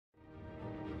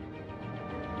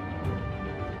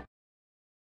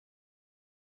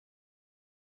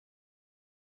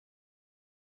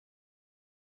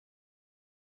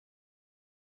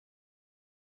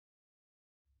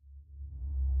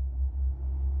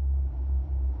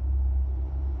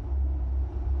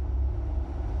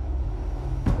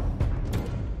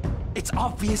It's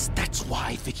obvious that's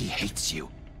why Vicky hates you.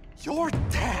 Your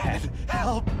dad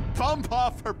helped bump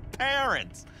off her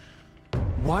parents.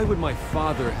 Why would my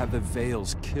father have the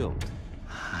Vales killed?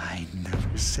 I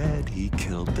never said he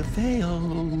killed the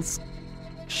Vales.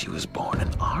 She was born in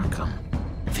Arkham.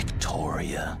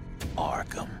 Victoria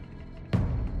Arkham.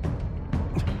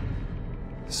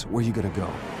 So where you gonna go?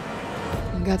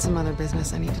 I've got some other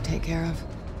business I need to take care of.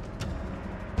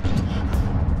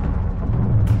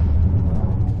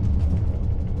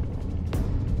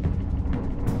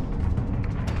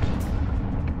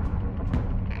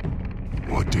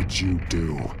 What did you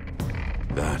do?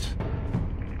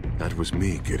 That was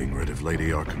me getting rid of Lady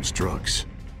Arkham's drugs.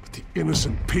 But the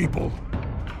innocent people...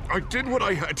 I did what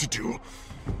I had to do.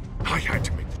 I had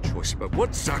to make the choice about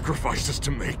what sacrifices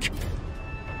to make.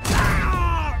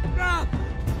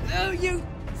 Oh, you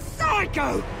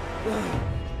psycho!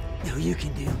 No, you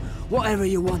can do whatever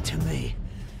you want to me,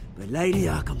 but Lady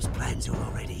Arkham's plans are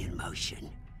already in motion.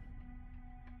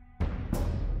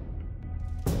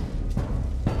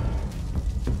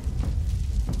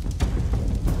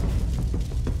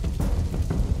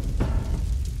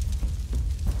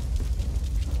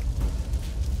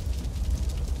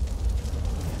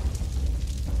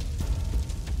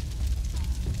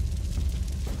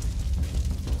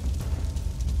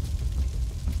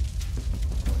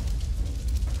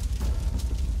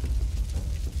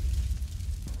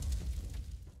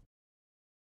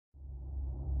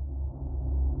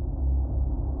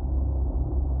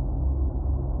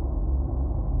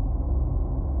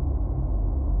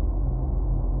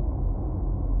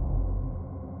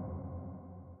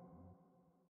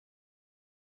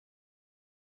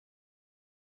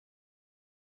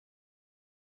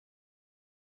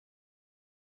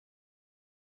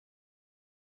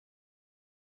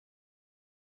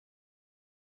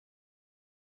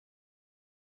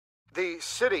 The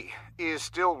city is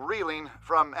still reeling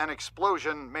from an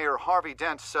explosion Mayor Harvey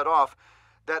Dent set off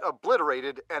that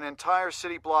obliterated an entire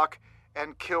city block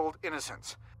and killed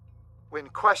innocents. When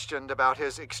questioned about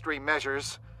his extreme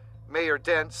measures, Mayor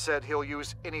Dent said he'll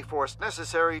use any force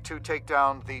necessary to take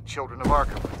down the children of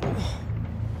Arkham.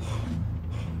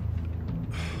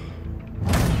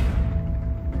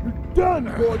 You're done,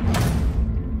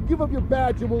 Gordon! Give up your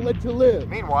badge and we'll let you live.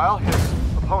 Meanwhile, his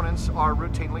opponents are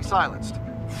routinely silenced.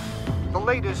 The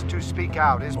latest to speak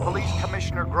out is Police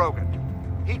Commissioner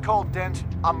Grogan. He called Dent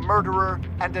a murderer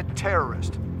and a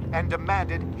terrorist and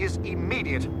demanded his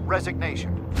immediate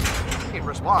resignation. In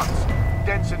response,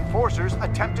 Dent's enforcers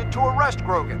attempted to arrest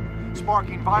Grogan,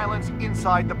 sparking violence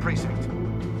inside the precinct.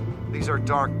 These are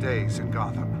dark days in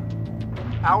Gotham.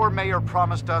 Our mayor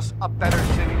promised us a better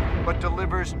city, but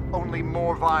delivers only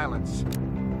more violence.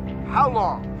 How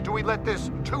long do we let this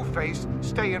Two-Face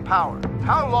stay in power?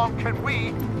 How long can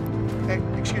we... Hey,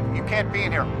 excuse me, you can't be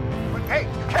in here. Hey,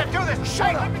 you can't do this!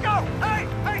 Shut up! Let me go! Hey,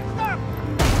 stop!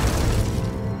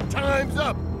 Time's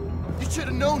up! You should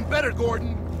have known better,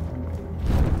 Gordon.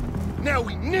 Now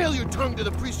we nail your tongue to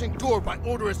the precinct door by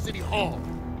order of City Hall.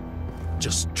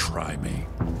 Just try me,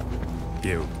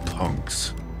 you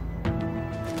punks.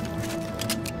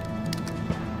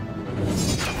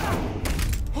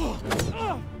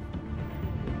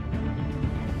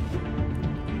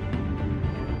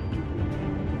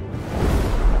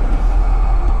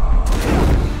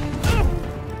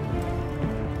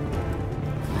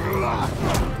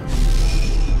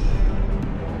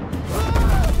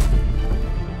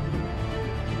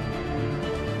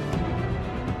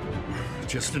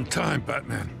 Just in time,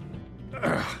 Batman.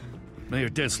 Mayor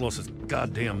Dent's lost his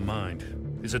goddamn mind.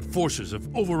 His enforcers have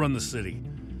overrun the city.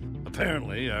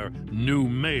 Apparently, our new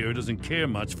mayor doesn't care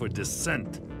much for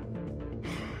dissent.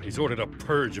 He's ordered a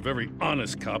purge of every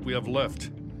honest cop we have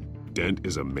left. Dent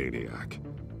is a maniac,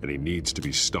 and he needs to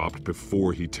be stopped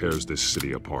before he tears this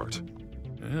city apart.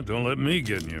 Yeah, don't let me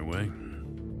get in your way.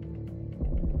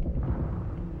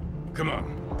 Come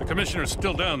on, the commissioner's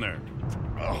still down there.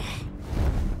 Ugh.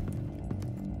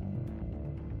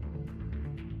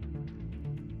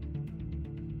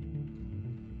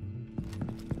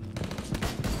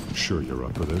 Sure you're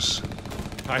up for this?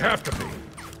 I have to be.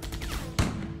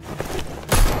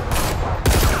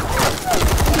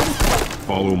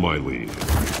 Follow my lead.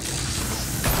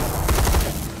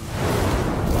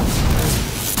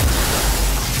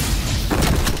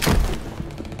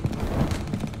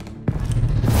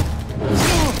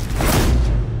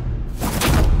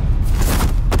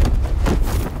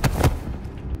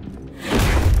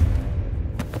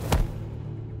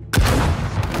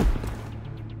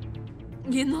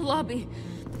 In the lobby,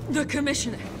 the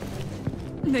commissioner.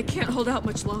 They can't hold out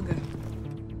much longer.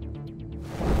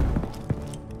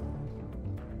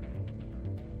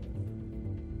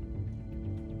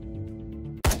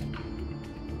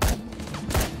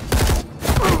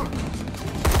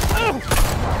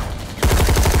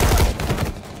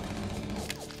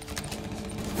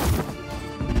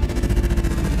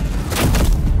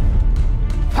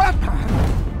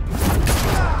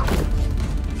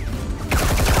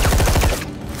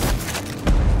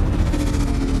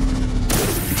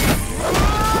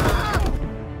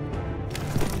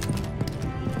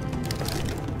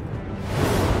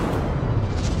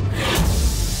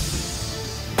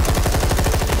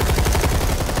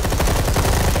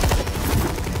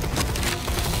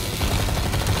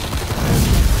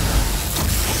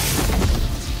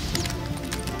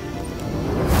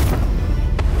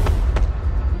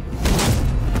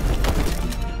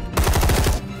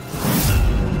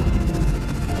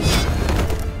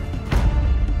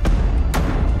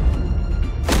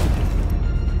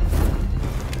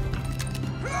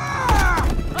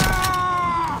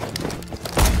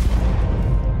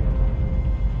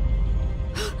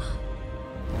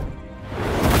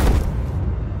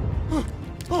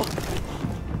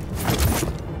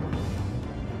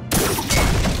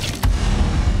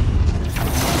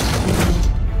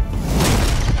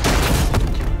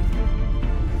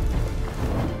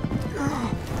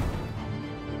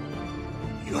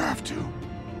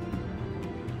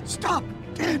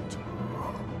 Dent!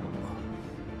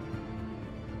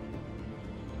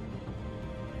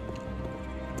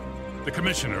 The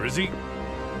commissioner, is he?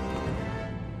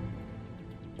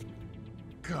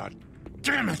 God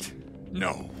damn it!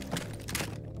 No.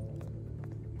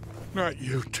 Not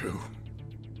you two.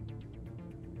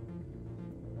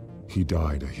 He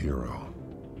died a hero,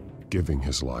 giving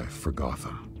his life for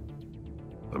Gotham.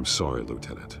 I'm sorry,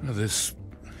 Lieutenant. This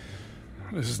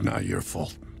is not your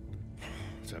fault.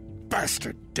 It's a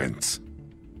bastard Dent's.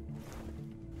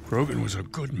 Grogan was a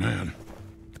good man.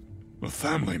 A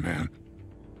family man.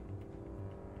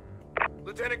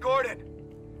 Lieutenant Gordon!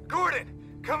 Gordon!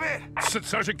 Come in!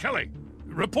 Sergeant Kelly,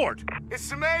 report. It's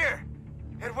the mayor!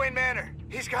 At Wayne Manor.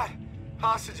 He's got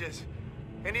hostages.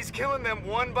 And he's killing them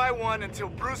one by one until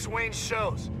Bruce Wayne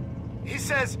shows. He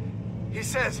says...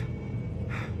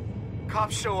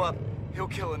 Cops show up, he'll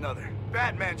kill another.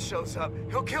 Batman shows up,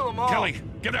 he'll kill them all. Kelly,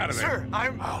 get out of there. Sir,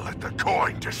 I'll let the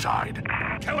coin decide.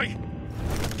 Kelly!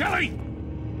 Kelly!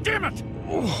 Damn it!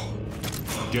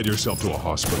 Get yourself to a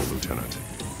hospital, Lieutenant.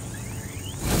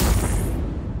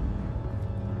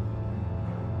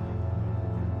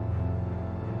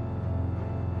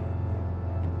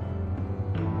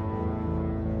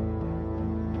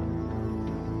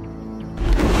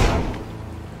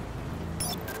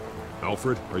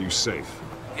 Alfred, are you safe?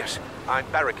 Yes, I'm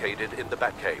barricaded in the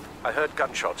Batcave. I heard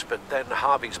gunshots, but then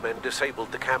Harvey's men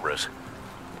disabled the cameras.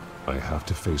 I have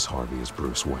to face Harvey as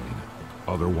Bruce Wayne.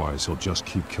 Otherwise, he'll just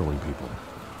keep killing people.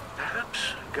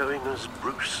 Perhaps going as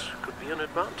Bruce could be an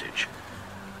advantage.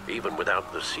 Even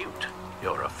without the suit,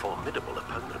 you're a formidable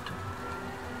opponent.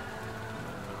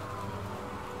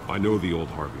 I know the old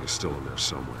Harvey is still in there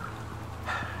somewhere.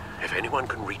 If anyone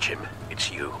can reach him,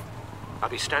 it's you. I'll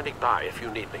be standing by if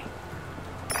you need me.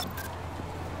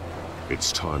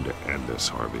 It's time to end this,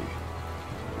 Harvey.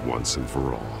 Once and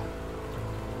for all.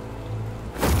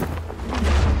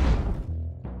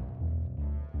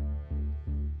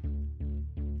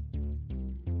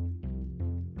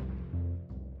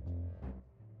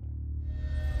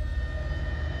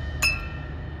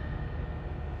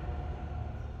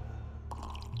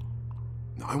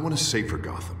 I want a safer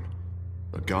Gotham.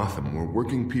 A Gotham where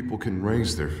working people can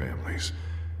raise their families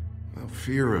without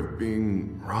fear of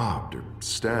being robbed or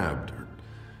stabbed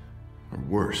or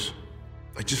worse.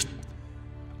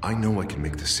 I know I can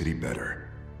make the city better.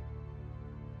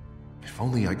 If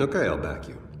only I... Okay, I'll back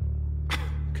you.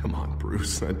 Come on,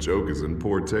 Bruce, that joke is in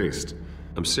poor taste.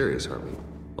 I'm serious, Harvey.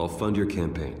 I'll fund your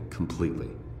campaign, completely.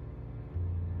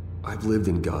 I've lived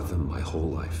in Gotham my whole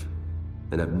life,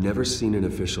 and I've never seen an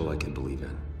official I can believe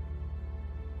in.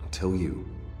 Until you.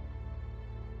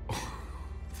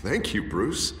 Thank you,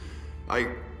 Bruce. I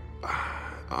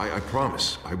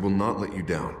promise, I will not let you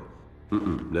down.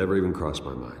 Never even crossed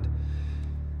my mind.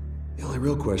 The only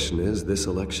real question is, this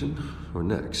election or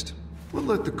next? We'll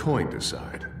let the coin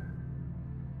decide.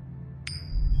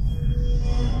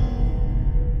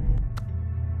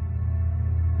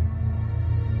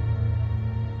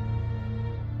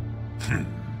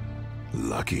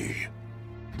 Lucky.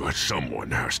 But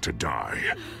someone has to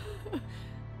die.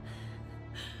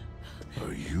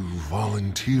 Are you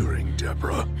volunteering,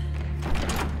 Deborah?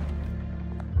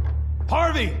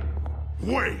 Harvey!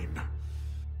 Wayne!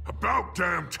 About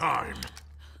damn time!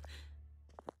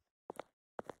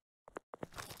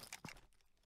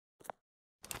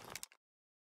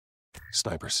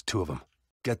 Snipers, 2 of them.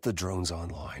 Get the drones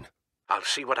online. I'll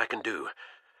see what I can do.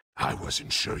 I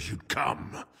wasn't sure you'd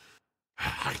come.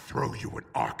 I throw you in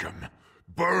Arkham,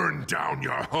 burn down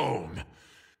your home,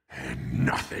 and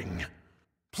nothing.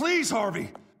 Please,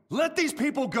 Harvey! Let these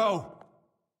people go!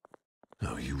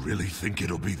 Oh, you really think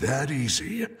it'll be that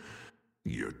easy?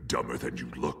 You're dumber than you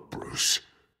look, Bruce.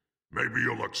 Maybe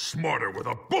you'll look smarter with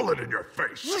a bullet in your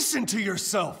face. Listen to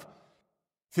yourself!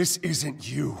 This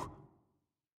isn't you.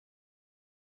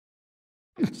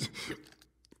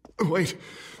 Wait.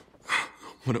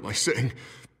 What am I saying?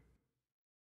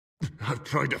 I've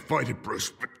tried to fight it,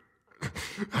 Bruce, but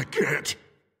I can't.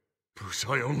 Bruce,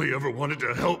 I only ever wanted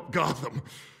to help Gotham.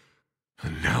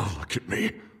 And now look at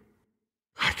me.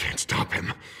 I can't stop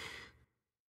him.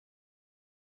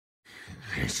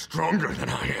 He's stronger than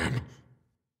I am.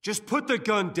 Just put the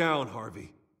gun down,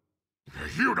 Harvey.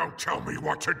 You don't tell me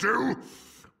what to do.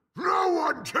 No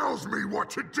one tells me what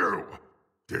to do.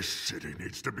 This city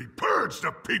needs to be purged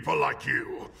of people like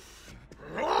you.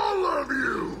 All of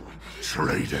you!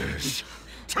 Traitors!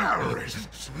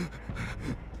 Terrorists!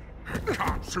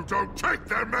 Cops who don't take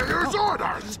their mayor's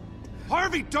orders!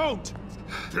 Harvey, don't!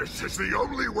 This is the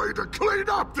only way to clean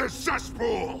up this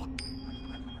cesspool!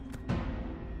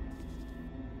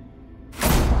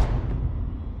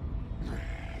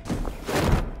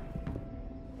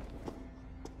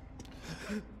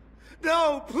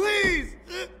 No, please!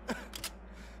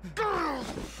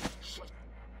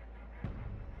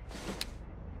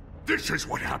 This is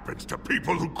what happens to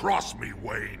people who cross me,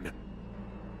 Wayne.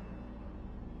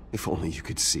 If only you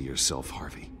could see yourself,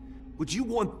 Harvey. Would you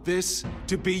want this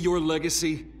to be your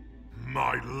legacy?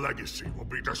 My legacy will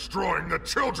be destroying the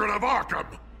children of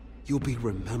Arkham! You'll be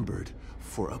remembered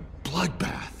for a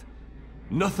bloodbath.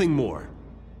 Nothing more.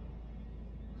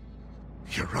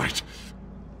 You're right.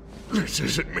 This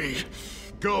isn't me.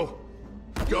 Go.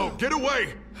 Go. Get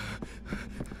away!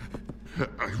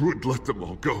 I would let them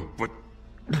all go, but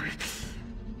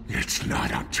it's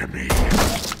not up to me.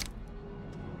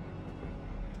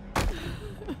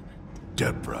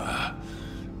 Deborah,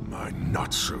 my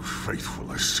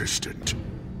not-so-faithful assistant.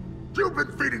 You've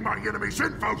been feeding my enemies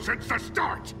info since the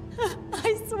start!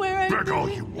 I swear I Beg all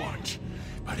didn't. you want,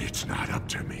 but it's not up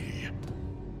to me.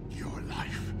 Your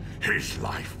life, his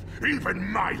life,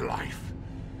 even my life.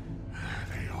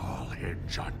 They all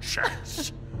hinge on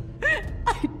chance.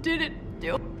 I didn't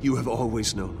do it. You have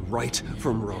always known right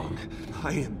from wrong.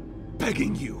 I am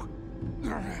begging you.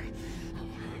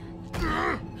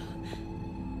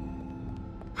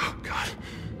 Oh, God.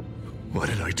 What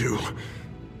did I do?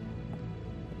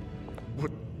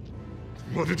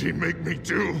 What did he make me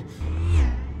do?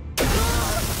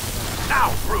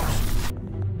 Now, Bruce!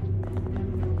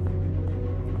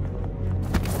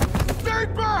 Stay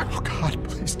back! Oh, God,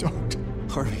 please don't.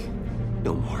 Harvey,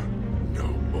 no more. No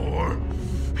more?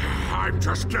 I'm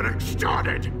just getting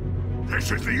started!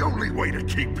 This is the only way to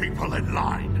keep people in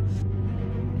line.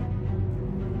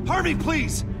 Harvey,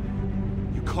 please!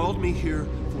 You called me here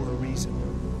for a reason.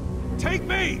 Take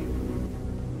me!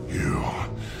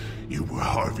 You were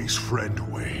Harvey's friend,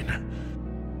 Wayne.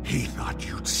 He thought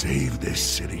you'd save this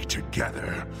city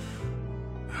together.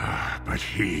 But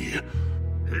he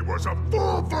was a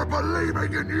fool for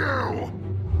believing in you!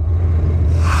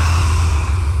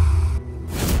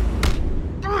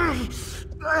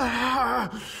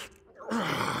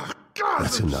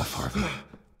 That's enough, Harvey.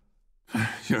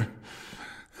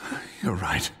 You're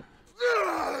right.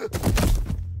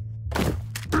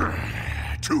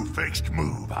 Two-faced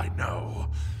move, I know.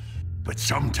 But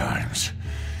sometimes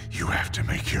you have to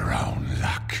make your own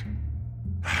luck.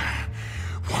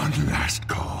 One last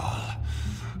call.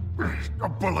 A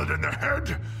bullet in the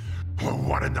head, or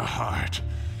one in the heart.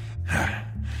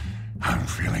 I'm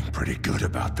feeling pretty good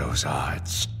about those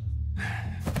odds.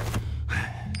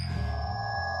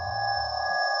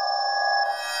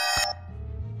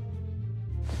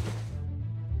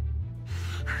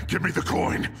 Give me the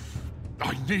coin.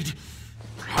 I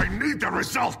need the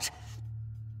result.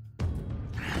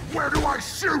 Where do I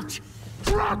shoot?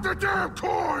 Drop the damn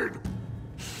coin!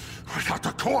 Without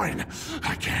the coin,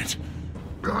 I can't.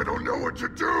 I don't know what to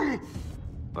do.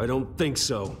 I don't think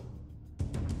so.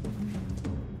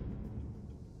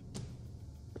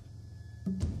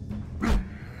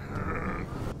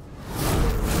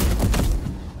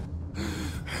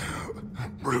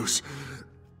 Bruce,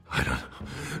 I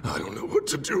don't know what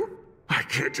to do. I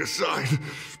can't decide.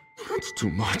 It's too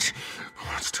much.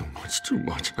 It's too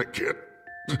much. I can't.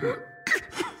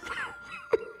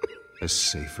 A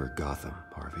safer Gotham,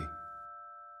 Harvey.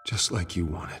 Just like you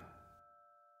wanted.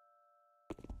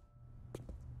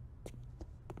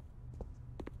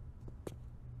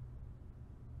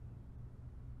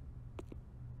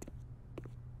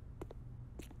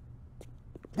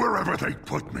 Wherever they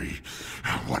put me,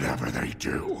 whatever they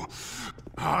do,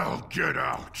 I'll get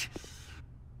out.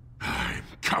 I'm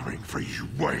coming for you,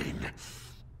 Wayne.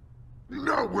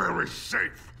 Nowhere is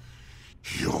safe.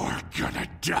 You're gonna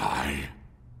die.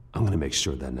 I'm gonna make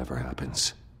sure that never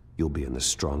happens. You'll be in the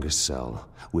strongest cell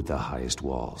with the highest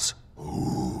walls.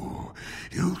 Ooh,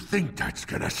 you think that's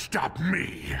gonna stop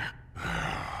me?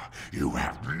 You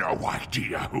have no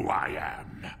idea who I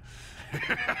am.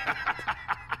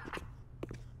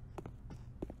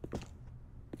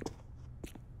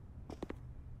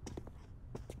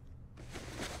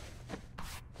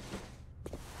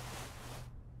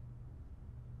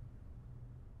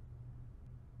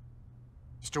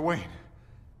 Mr. Wayne.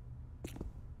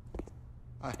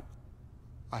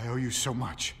 I owe you so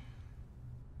much.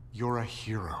 You're a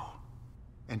hero.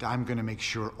 And I'm gonna make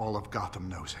sure all of Gotham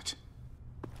knows it.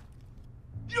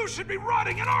 You should be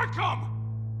rotting in Arkham!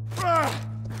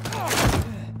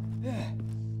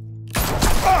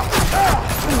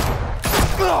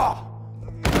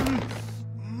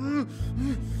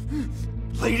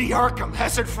 Lady Arkham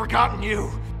hasn't forgotten you.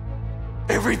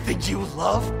 Everything you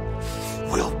love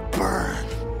will burn.